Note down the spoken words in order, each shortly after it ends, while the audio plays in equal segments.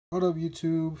What up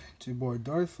YouTube, it's your boy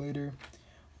darthflayder.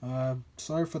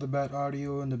 Sorry for the bad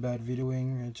audio and the bad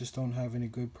videoing. I just don't have any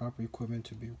good proper equipment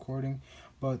to be recording.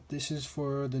 But this is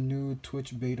for the new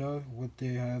Twitch beta, what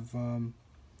they have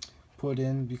put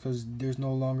in, because there's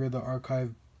no longer the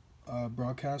archive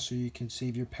broadcast, so you can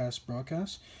save your past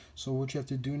broadcasts. So what you have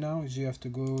to do now is you have to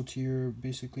go to your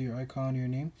icon, your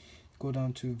name, go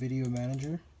down to video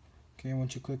manager. Okay,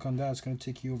 once you click on that, it's going to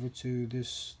take you over to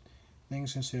this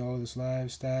things and say all of this live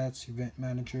stats, event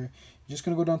manager. You're just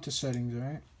gonna go down to settings, all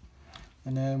right?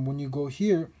 And then when you go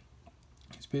here,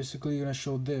 it's basically gonna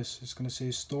show this. It's gonna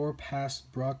say store past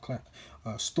broadcast.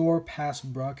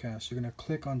 You're gonna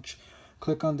click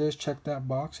on this, check that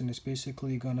box, and it's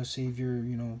basically gonna save your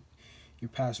your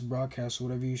past broadcast. So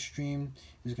whatever you stream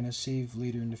is gonna save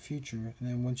later in the future. And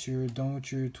then once you're done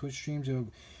with your Twitch streams, you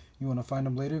want to find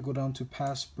them later, go down to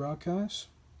past broadcasts,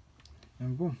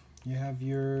 and boom, you have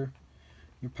your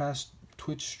past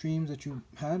Twitch streams that you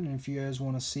had. And if you guys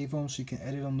want to save them so you can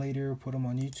edit them later or put them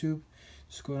on YouTube,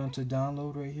 just go down to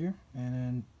download right here, and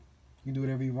then you can do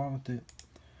whatever you want with it.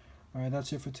 Alright,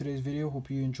 that's it for today's video.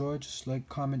 Hope you enjoyed. Just like,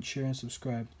 comment, share, and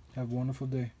subscribe. Have a wonderful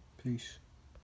day. Peace.